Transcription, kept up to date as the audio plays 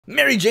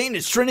Mary Jane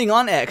is trending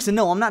on X, and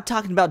no, I'm not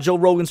talking about Joe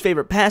Rogan's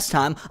favorite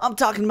pastime. I'm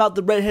talking about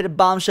the redheaded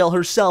bombshell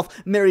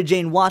herself, Mary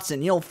Jane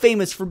Watson,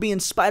 famous for being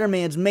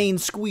Spider-Man's main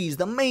squeeze,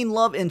 the main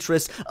love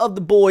interest of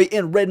the boy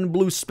in red and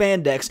blue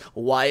spandex.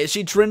 Why is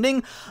she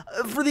trending?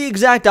 For the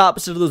exact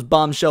opposite of those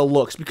bombshell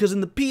looks, because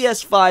in the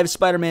PS5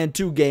 Spider-Man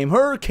 2 game,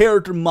 her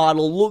character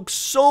model looks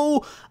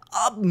so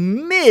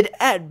mid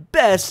at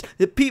best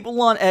that people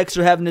on X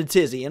are having a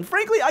tizzy. And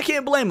frankly, I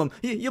can't blame them.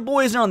 Your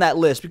boy isn't on that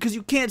list because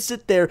you can't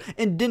sit there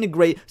and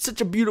denigrate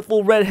such a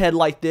beautiful redhead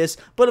like this.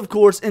 But of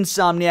course,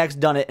 Insomniac's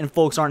done it and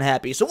folks aren't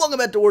happy. So welcome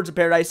back to Words of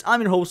Paradise.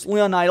 I'm your host,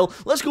 Leon Idol.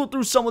 Let's go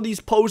through some of these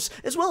posts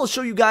as well as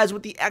show you guys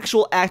what the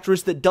actual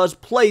actress that does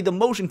play the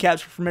motion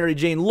capture for Mary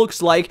Jane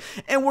looks like.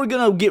 And we're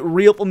gonna get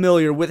real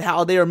familiar with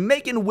how they are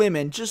making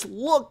women just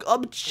look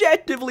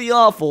objectively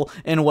awful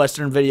in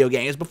Western video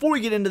games. Before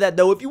we get into that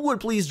though, if you would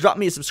please drop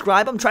me a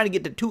subscribe. I'm trying to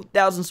get to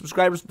 2,000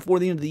 subscribers before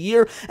the end of the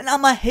year, and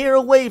I'm a hair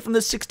away from the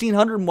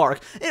 1,600 mark.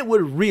 It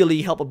would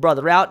really help a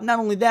brother out. Not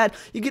only that,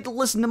 you get to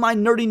listen to my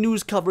nerdy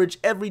news coverage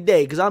every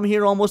day, because I'm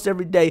here almost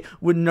every day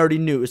with nerdy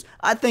news.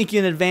 I thank you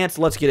in advance.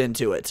 Let's get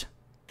into it.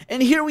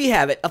 And here we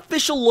have it.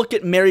 Official look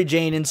at Mary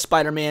Jane in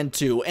Spider-Man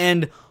 2,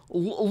 and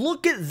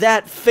look at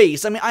that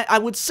face. I mean, I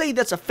would say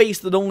that's a face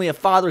that only a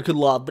father could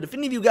love, but if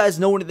any of you guys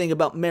know anything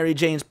about Mary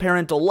Jane's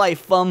parental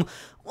life,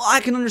 well,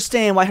 I can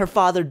understand why her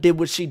father did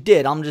what she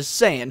did. I'm just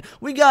saying.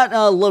 We got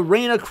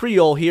Lorena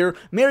Creole here.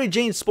 Mary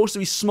Jane's supposed to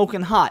be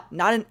smoking hot,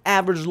 not an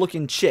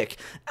average-looking chick.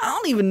 I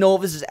don't even know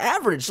if this is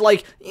average.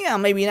 Like, yeah,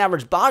 maybe an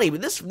average body,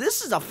 but this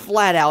is a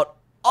flat-out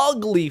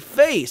ugly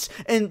face.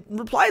 And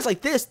replies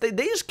like this, they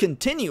just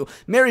continue.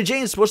 Mary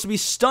Jane is supposed to be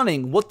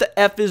stunning. What the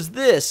F is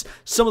this?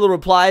 Some of the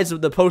replies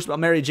of the post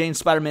about Mary Jane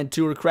Spider-Man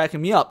 2 are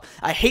cracking me up.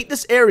 I hate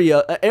this era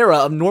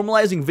of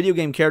normalizing video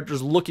game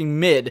characters looking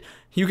mid.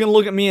 You can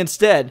look at me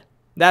instead.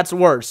 That's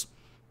worse.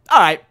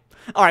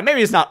 Alright,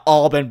 maybe it's not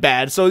all been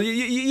bad, so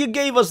you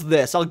gave us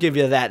this, I'll give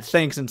you that,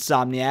 thanks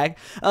Insomniac.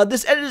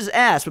 This edit is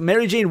ass, but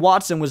Mary Jane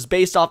Watson was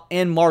based off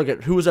Anne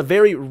Margaret, who was a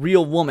very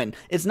real woman.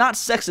 It's not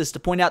sexist to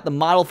point out the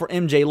model for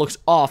MJ looks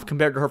off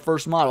compared to her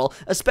first model,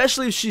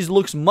 especially if she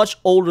looks much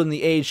older than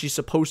the age she's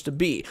supposed to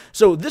be.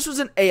 So this was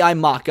an AI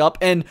mock-up,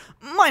 and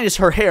minus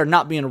her hair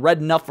not being red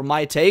enough for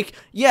my take,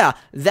 yeah,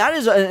 that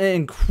is an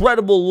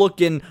incredible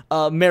looking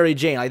Mary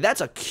Jane. Like,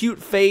 that's a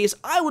cute face.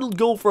 I would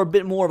go for a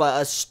bit more of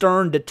a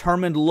stern,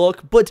 determined look,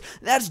 but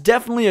that's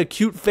definitely a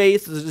cute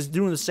face. It's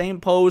doing the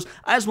same pose.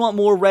 I just want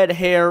more red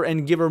hair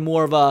and give her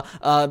more of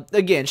a,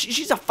 again,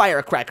 she's a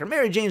firecracker.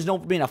 Mary Jane's known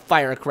for being a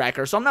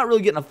firecracker, so I'm not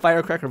really getting a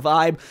firecracker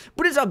vibe,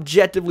 but it's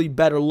objectively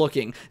better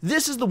looking.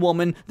 This is the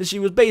woman that she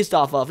was based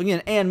off of.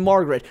 Again, Anne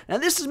Margaret. Now,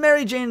 this is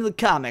Mary Jane in the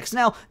comics.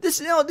 Now, these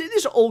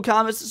are old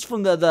comics. This is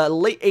from the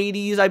late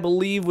 80s, I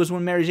believe, was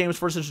when Mary Jane was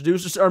first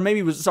introduced, or maybe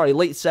it was, sorry,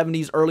 late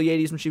 70s, early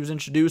 80s when she was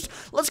introduced.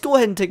 Let's go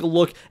ahead and take a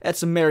look at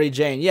some Mary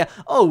Jane. Yeah,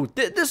 oh,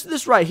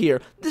 this right here.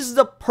 This is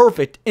a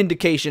perfect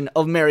indication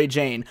of Mary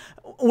Jane.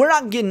 We're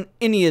not getting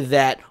any of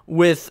that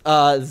with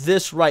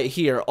this right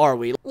here, are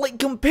we? Like,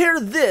 compare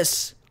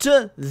this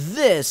to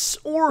this,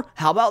 or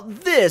how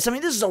about this? I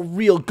mean, this is a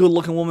real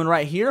good-looking woman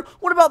right here.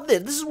 What about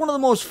this? This is one of the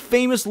most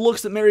famous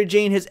looks that Mary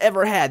Jane has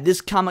ever had. This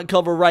comic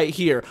cover right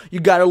here. You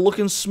got her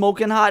looking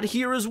smoking hot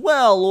here as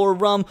well, or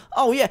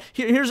oh yeah,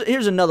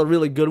 here's another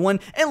really good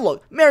one. And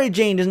look, Mary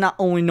Jane is not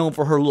only known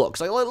for her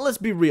looks. Like, let's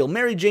be real.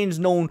 Mary Jane is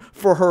known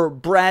for her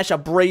brash,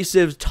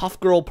 abrasive, tough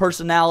girl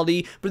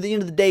personality. But at the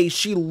end of the day,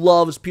 she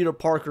loves Peter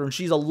Parker, and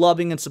she's a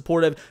loving and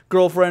supportive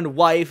girlfriend,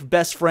 wife,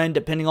 best friend,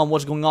 depending on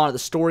what's going on in the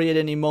story at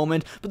any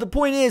moment. But the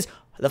point is,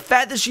 the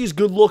fact that she's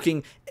good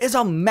looking is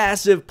a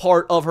massive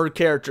part of her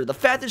character. The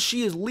fact that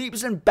she is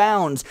leaps and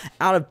bounds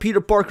out of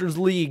Peter Parker's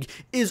league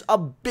is a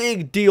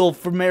big deal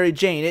for Mary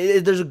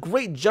Jane. There's a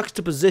great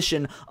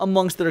juxtaposition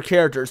amongst their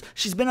characters.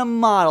 She's been a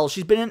model,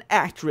 she's been an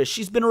actress,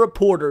 she's been a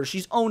reporter,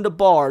 she's owned a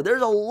bar.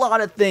 There's a lot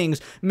of things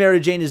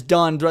Mary Jane has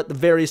done throughout the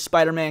various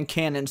Spider-Man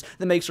canons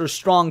that makes her a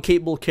strong,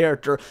 capable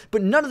character,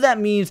 but none of that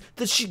means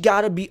that she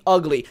gotta be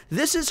ugly.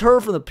 This is her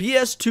from the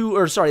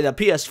the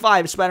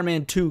PS5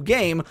 Spider-Man 2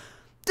 game.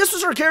 This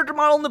was her character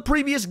model in the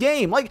previous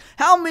game. Like,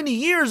 how many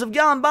years have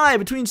gone by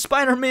between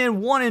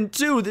Spider-Man 1 and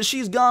 2 that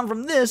she's gone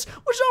from this,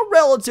 which is a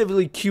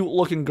relatively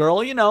cute-looking girl,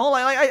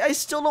 Like, I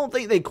still don't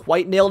think they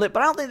quite nailed it,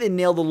 but I don't think they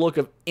nailed the look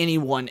of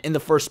anyone in the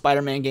first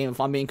Spider-Man game,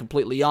 if I'm being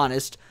completely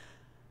honest.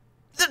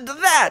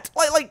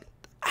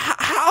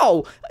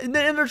 How? And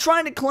they're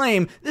trying to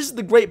claim, this is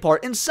the great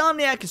part,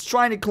 Insomniac is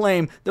trying to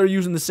claim they're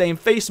using the same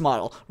face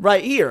model.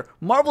 Right here,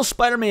 Marvel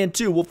Spider-Man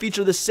 2 will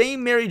feature the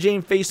same Mary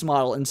Jane face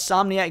model,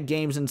 Insomniac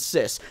Games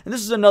insists. And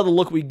this is another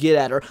look we get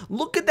at her.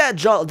 Look at that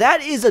jaw.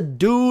 That is a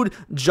dude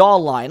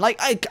jawline. Like,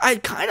 I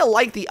kind of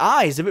like the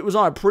eyes. If it was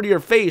on a prettier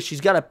face,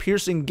 she's got a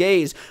piercing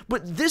gaze.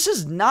 But this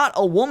is not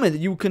a woman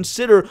that you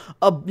consider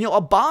a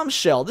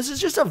bombshell. This is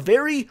just a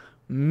very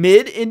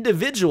mid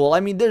individual. I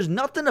mean, there's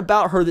nothing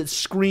about her that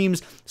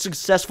screams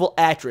successful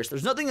actress.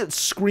 There's nothing that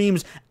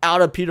screams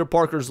out of Peter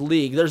Parker's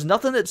league. There's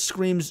nothing that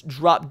screams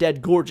drop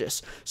dead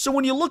gorgeous. So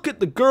when you look at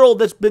the girl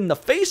that's been the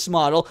face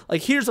model,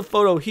 like here's a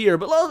photo here,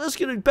 but let's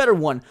get a better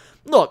one.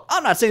 Look,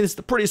 I'm not saying this is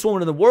the prettiest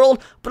woman in the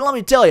world, but let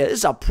me tell you, this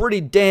is a pretty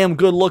damn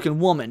good looking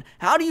woman.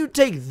 How do you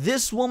take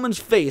this woman's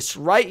face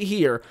right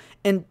here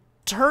and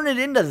turn it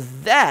into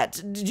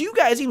that? Did you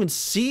guys even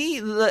see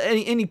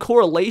any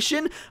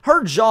correlation?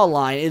 Her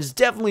jawline is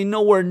definitely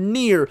nowhere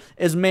near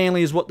as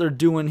manly as what they're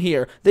doing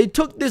here. They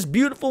took this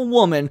beautiful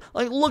woman,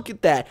 like look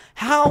at that.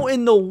 How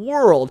in the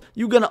world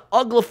you gonna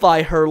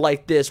uglify her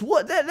like this?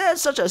 What?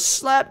 That's such a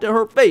slap to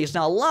her face.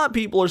 Now a lot of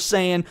people are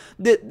saying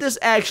that this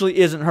actually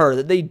isn't her,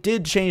 that they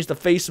did change the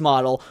face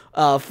model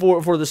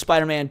for the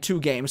Spider-Man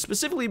 2 game,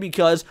 specifically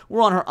because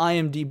we're on her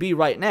IMDb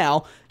right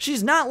now.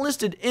 She's not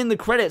listed in the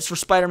credits for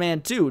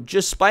Spider-Man 2,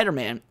 just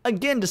Spider-Man.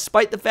 Again,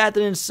 despite the fact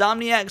that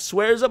Insomniac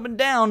swears up and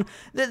down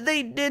that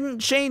they didn't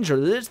change her,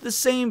 that it's the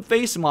same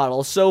face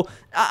model. So,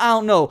 I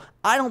don't know.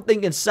 I don't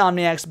think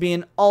Insomniac's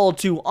being all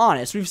too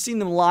honest. We've seen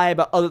them lie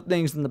about other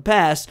things in the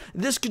past.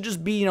 This could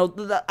just be, you know,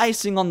 the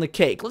icing on the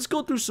cake. Let's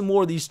go through some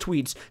more of these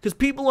tweets, because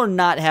people are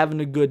not having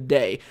a good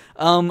day.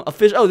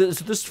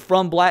 This is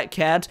from Black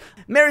Cat.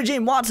 Mary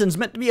Jane Watson's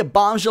meant to be a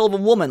bombshell of a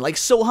woman, like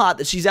so hot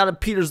that she's out of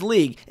Peter's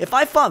league. If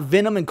I fought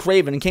Venom and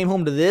Kraven and came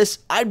home to this,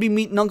 I'd be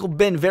meeting Uncle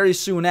Ben very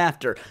soon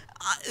after.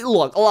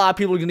 Look, a lot of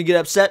people are going to get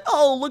upset.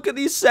 Oh, look at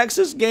these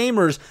sexist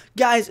gamers.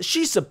 Guys,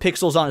 she's some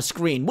pixels on a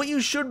screen. What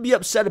you should be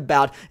upset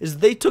about is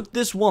they took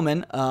this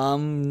woman,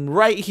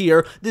 right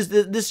here,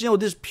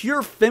 this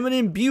pure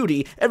feminine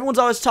beauty. Everyone's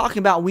always talking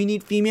about we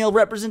need female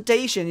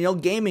representation. You know,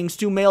 gaming's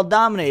too male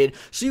dominated.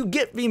 So you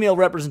get female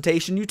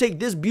representation. You take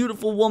this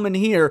beautiful woman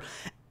here,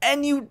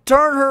 and you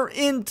turn her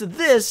into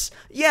this.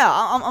 Yeah,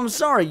 I'm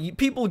sorry.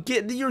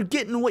 You're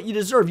getting what you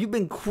deserve. You've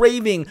been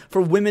craving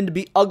for women to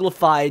be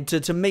uglified,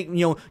 to make, you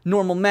know,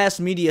 normal mass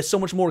media so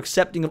much more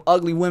accepting of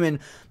ugly women.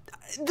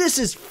 This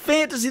is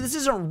fantasy. This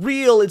isn't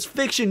real. It's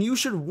fiction. You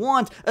should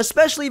want,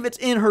 especially if it's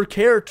in her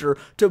character,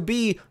 to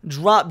be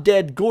drop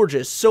dead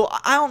gorgeous. So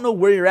I don't know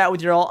where you're at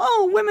with your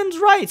women's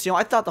rights. You know,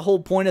 I thought the whole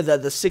point of the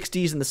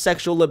 60s and the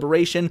sexual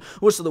liberation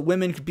was so the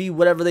women could be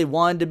whatever they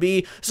wanted to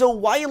be. So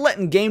why are you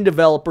letting game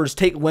developers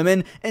take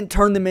women and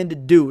turn them into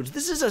dudes?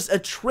 This is a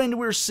trend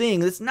we're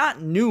seeing. It's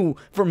not new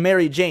for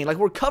Mary Jane. Like,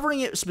 we're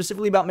covering it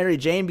specifically about Mary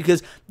Jane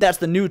because that's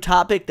the new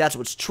topic. That's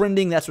what's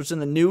trending. That's what's in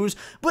the news.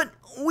 But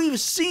we've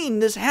seen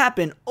this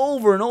happen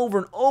over and over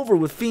and over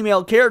with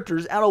female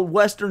characters out of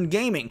Western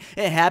gaming.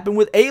 It happened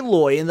with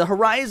Aloy in the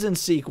Horizon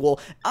sequel.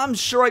 I'm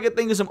sure I could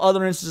think of some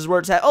other instances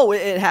where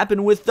it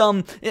happened with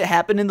it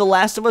happened in The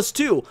Last of Us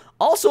 2.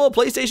 Also a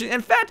PlayStation.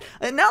 In fact,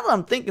 now that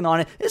I'm thinking on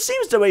it, it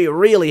seems to be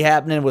really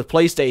happening with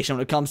PlayStation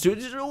when it comes to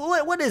it.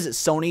 What is it,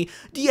 Sony?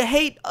 Do you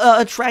hate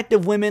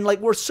attractive women? Like,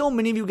 we're so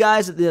many of you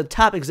guys at the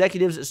top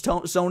executives at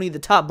Sony, the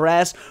top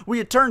brass, were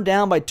you turned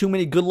down by too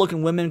many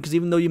good-looking women because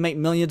even though you make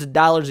millions of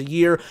dollars a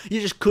year, you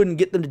just couldn't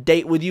get them to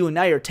date with you, and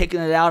now you're taking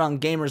it out on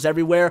gamers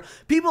everywhere?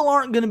 People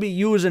aren't going to be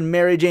using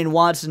Mary Jane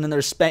Watson in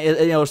their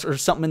or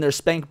something in their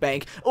spank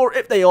bank, or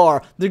if they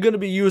are, they're going to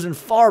be using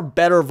far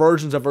better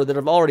versions of her that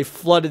have already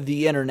flooded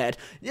the internet.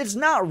 It's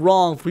not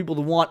wrong for people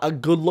to want a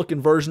good-looking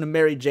version of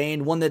Mary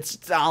Jane, one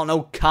that's, I don't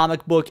know,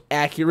 comic book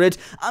accurate.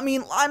 I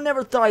mean, I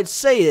never thought I'd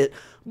say it,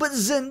 but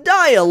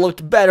Zendaya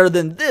looked better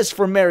than this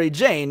for Mary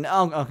Jane.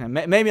 Okay,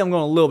 maybe I'm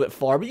going a little bit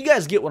far, but you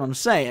guys get what I'm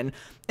saying.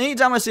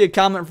 Anytime I see a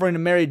comment referring to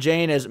Mary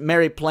Jane as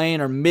Mary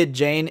Plain or Mid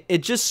Jane,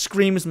 it just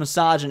screams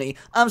misogyny.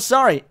 I'm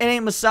sorry, it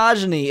ain't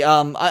misogyny.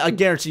 I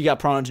guarantee you got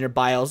pronouns in your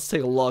bio. Let's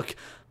take a look.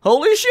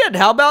 Holy shit,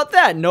 how about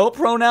that? No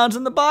pronouns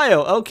in the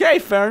bio. Okay,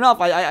 fair enough.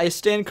 I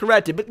stand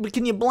corrected. But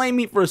can you blame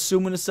me for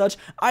assuming as such?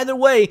 Either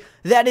way,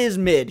 that is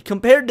mid.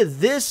 Compared to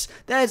this,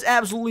 that is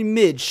absolutely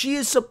mid. She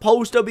is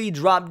supposed to be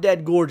drop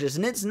dead gorgeous,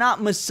 and it's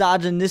not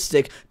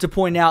misogynistic to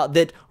point out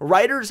that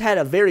writers had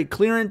a very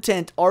clear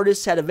intent,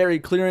 artists had a very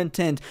clear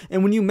intent,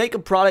 and when you make a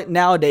product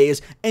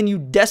nowadays and you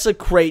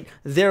desecrate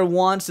their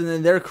wants and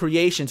then their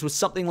creations with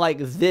something like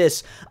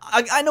this,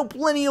 I know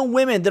plenty of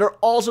women that are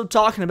also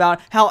talking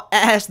about how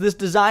ass this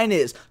design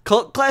is.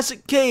 Cult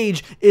Classic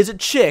Cage is a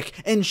chick,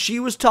 and she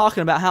was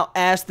talking about how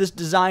ass this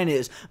design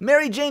is.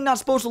 Mary Jane not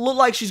supposed to look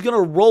like she's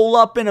gonna roll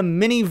up in a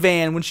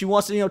minivan when she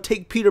wants to,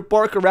 take Peter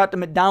Parker out to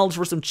McDonald's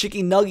for some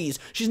chicken nuggies.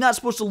 She's not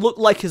supposed to look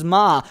like his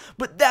ma,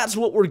 but that's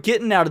what we're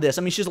getting out of this.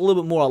 I mean, she's a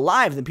little bit more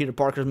alive than Peter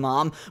Parker's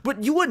mom,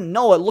 but you wouldn't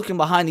know it looking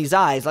behind these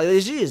eyes. Like,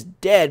 she is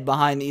dead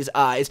behind these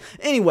eyes.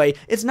 Anyway,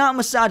 it's not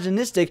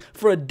misogynistic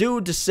for a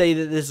dude to say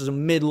that this is a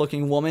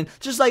mid-looking woman,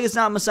 just like it's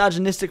not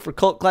misogynistic for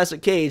Cult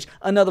Classic Cage,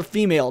 another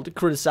female, to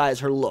criticize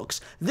her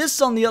looks.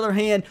 This, on the other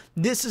hand,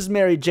 this is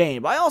Mary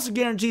Jane, but I also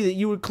guarantee that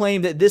you would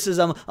claim that this is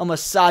a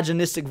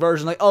misogynistic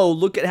version, like, oh,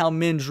 look at how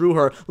men drew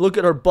her, look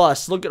at her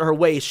bust, look at her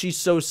waist, she's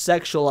so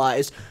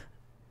sexualized.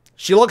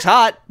 She looks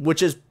hot,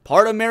 which is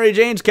part of Mary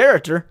Jane's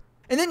character.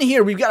 And then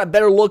here, we've got a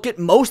better look at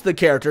most of the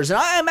characters, and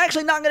I'm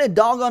actually not going to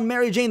dog on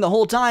Mary Jane the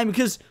whole time,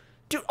 because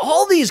Dude,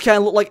 all these kind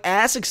of look like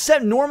ass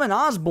except Norman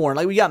Osborn.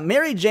 Like, we got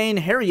Mary Jane,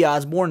 Harry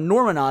Osborn,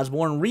 Norman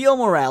Osborn, Rio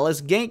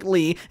Morales, Gank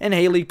Lee, and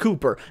Haley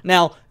Cooper.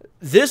 Now,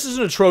 this is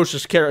an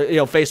atrocious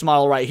face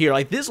model right here.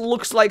 Like, this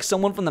looks like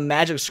someone from the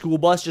Magic School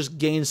Bus just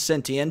gained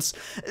sentience.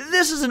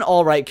 This is an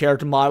alright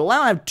character model. I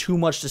don't have too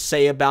much to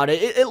say about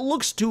it. It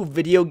looks too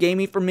video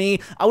gamey for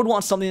me. I would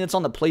want something that's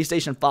on the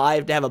PlayStation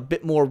 5 to have a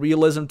bit more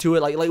realism to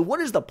it. Like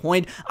what is the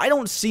point? I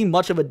don't see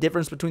much of a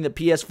difference between the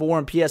PS4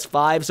 and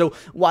PS5, so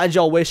why'd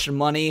y'all waste your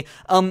money?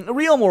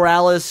 Rio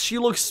Morales, she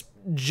looks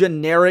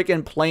generic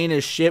and plain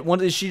as shit.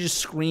 One is she just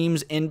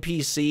screams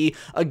NPC.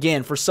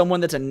 Again, for someone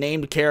that's a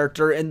named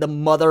character and the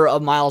mother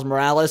of Miles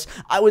Morales,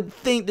 I would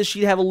think that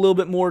she'd have a little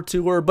bit more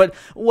to her, but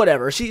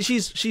whatever.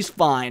 She's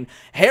fine.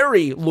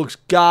 Harry looks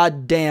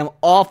goddamn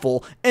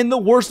awful, and the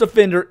worst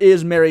offender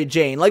is Mary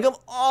Jane. Like, of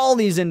all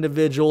these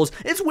individuals,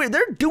 it's weird.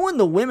 They're doing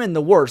the women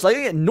the worst. Like,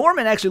 again,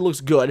 Norman actually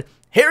looks good.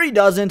 Harry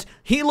doesn't.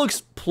 He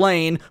looks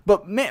plain.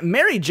 But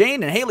Mary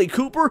Jane and Haley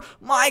Cooper,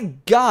 my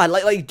God,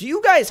 like, do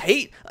you guys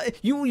hate?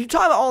 You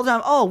talk about all the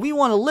time, oh, we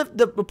want to lift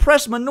the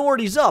oppressed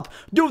minorities up.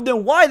 Dude,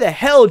 then why the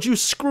hell did you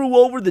screw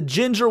over the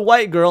ginger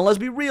white girl? And let's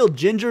be real,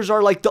 gingers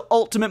are like the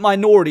ultimate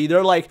minority.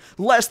 They're like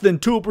less than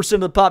 2%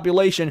 of the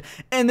population.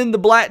 And then the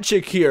black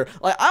chick here.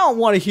 Like, I don't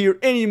want to hear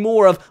any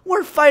more of,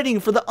 we're fighting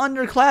for the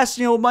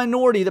underclass,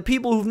 minority, the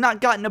people who've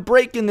not gotten a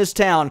break in this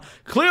town.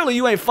 Clearly,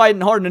 you ain't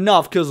fighting hard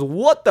enough, because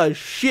what the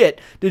shit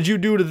did you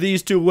do to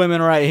these two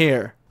women right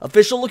here?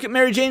 Official look at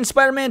Mary Jane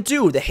Spider-Man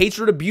 2. The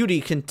hatred of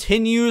beauty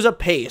continues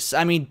apace.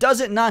 I mean,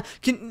 does it not?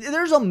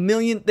 There's a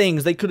million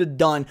things they could have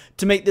done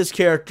to make this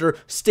character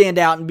stand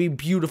out and be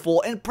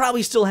beautiful and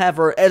probably still have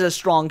her as a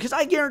strong, because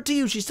I guarantee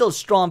you she's still a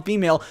strong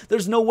female.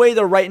 There's no way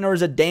they're writing her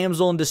as a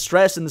damsel in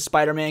distress in the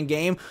Spider-Man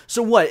game.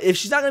 So what? If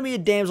she's not going to be a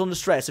damsel in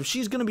distress, if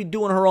she's going to be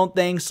doing her own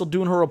thing, still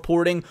doing her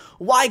reporting,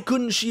 why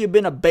couldn't she have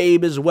been a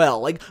babe as well?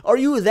 Like, are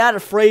you that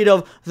afraid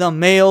of the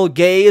male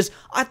gaze?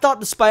 I thought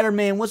the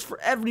Spider-Man was for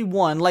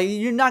everyone. Like,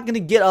 you're not going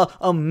to get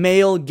a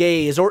male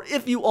gaze, or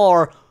if you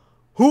are,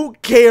 who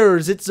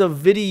cares? It's a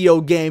video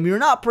game. You're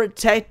not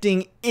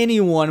protecting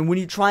anyone when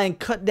you try and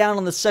cut down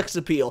on the sex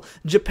appeal.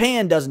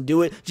 Japan doesn't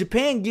do it.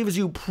 Japan gives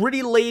you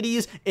pretty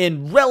ladies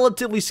in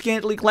relatively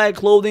scantily clad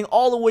clothing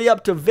all the way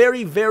up to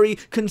very, very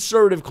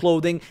conservative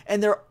clothing,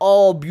 and they're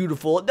all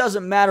beautiful. It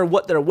doesn't matter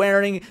what they're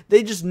wearing.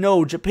 They just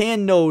know,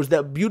 Japan knows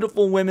that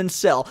beautiful women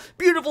sell.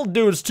 Beautiful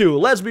dudes too,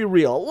 let's be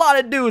real. A lot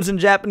of dudes in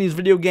Japanese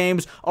video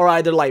games are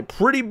either like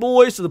pretty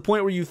boys to the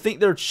point where you think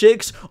they're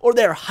chicks, or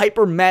they're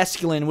hyper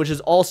masculine, which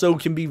is also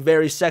can be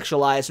very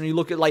sexualized when you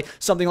look at like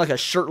something like a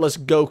shirtless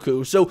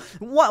Goku. So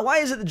why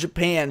is it that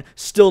Japan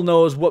still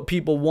knows what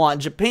people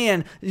want?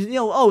 Japan,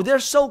 oh, they're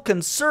so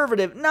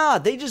conservative. Nah,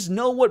 they just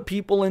know what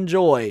people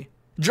enjoy.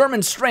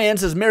 German Strand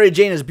says Mary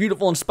Jane is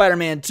beautiful in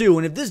Spider-Man 2,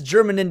 and if this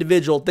German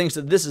individual thinks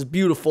that this is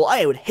beautiful,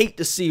 I would hate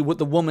to see what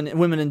the women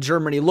in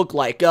Germany look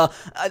like.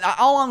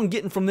 All I'm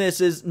getting from this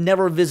is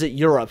never visit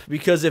Europe,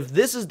 because if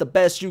this is the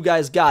best you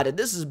guys got, if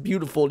this is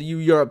beautiful to you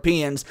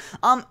Europeans,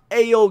 I'm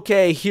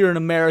A-okay here in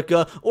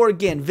America, or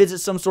again, visit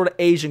some sort of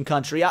Asian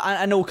country.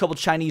 I know a couple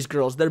Chinese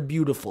girls, they're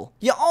beautiful.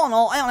 Yeah, all in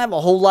all, I don't have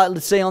a whole lot to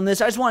say on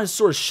this. I just wanted to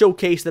sort of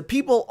showcase that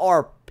people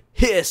are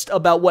pissed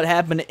about what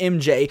happened to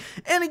MJ,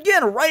 and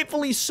again,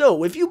 rightfully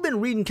so. If you've been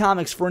reading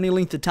comics for any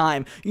length of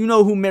time, you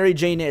know who Mary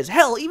Jane is.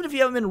 Hell, even if you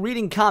haven't been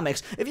reading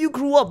comics, if you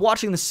grew up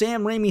watching the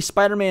Sam Raimi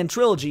Spider-Man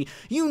trilogy,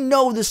 you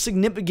know the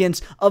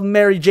significance of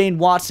Mary Jane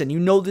Watson. You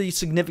know the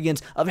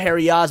significance of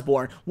Harry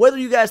Osborn. Whether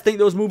you guys think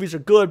those movies are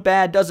good,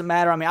 bad, doesn't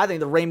matter. I mean, I think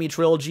the Raimi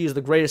trilogy is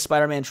the greatest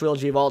Spider-Man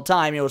trilogy of all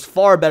time. It was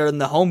far better than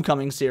the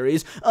Homecoming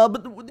series,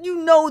 but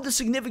you know the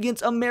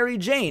significance of Mary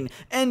Jane,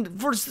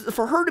 and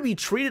for her to be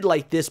treated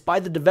like this by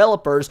the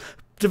developers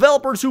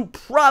who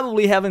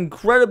probably have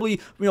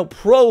incredibly,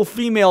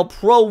 pro-female,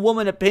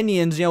 pro-woman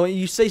opinions.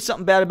 You say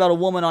something bad about a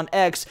woman on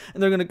X,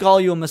 and they're going to call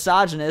you a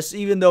misogynist,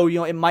 even though,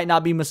 it might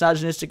not be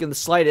misogynistic in the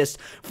slightest.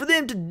 For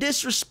them to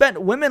disrespect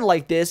women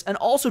like this, and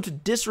also to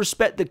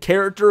disrespect the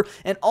character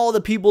and all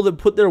the people that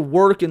put their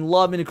work and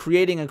love into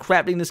creating and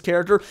crafting this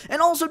character,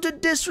 and also to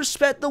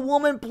disrespect the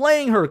woman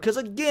playing her, because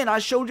again, I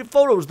showed you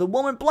photos, the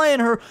woman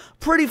playing her,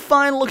 pretty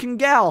fine-looking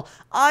gal.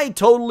 I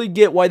totally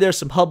get why there's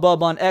some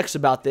hubbub on X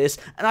about this,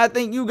 and I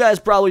think you guys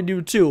probably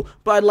do too,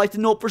 but I'd like to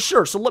know it for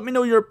sure. So let me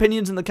know your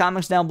opinions in the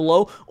comments down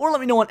below, or let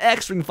me know on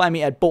X, where you can find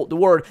me at Bolt the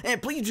Word.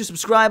 And please do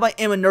subscribe. I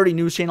am a nerdy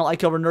news channel. I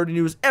cover nerdy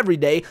news every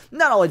day.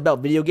 Not always about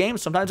video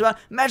games, sometimes about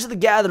Magic the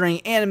Gathering,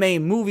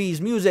 anime,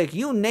 movies, music,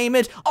 you name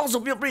it. Also,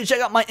 feel free to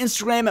check out my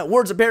Instagram at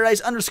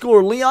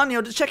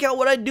wordsofparadise_Leon, to check out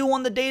what I do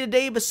on the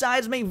day-to-day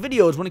besides make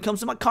videos when it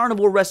comes to my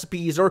carnivore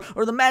recipes or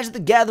the Magic the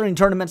Gathering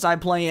tournaments I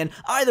play in.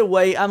 Either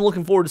way, I'm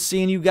looking forward to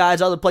seeing you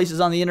guys other places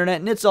on the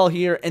internet, and it's all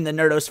here in the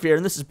nerdosphere,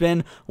 and this has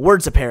been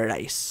Words of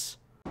Paradise.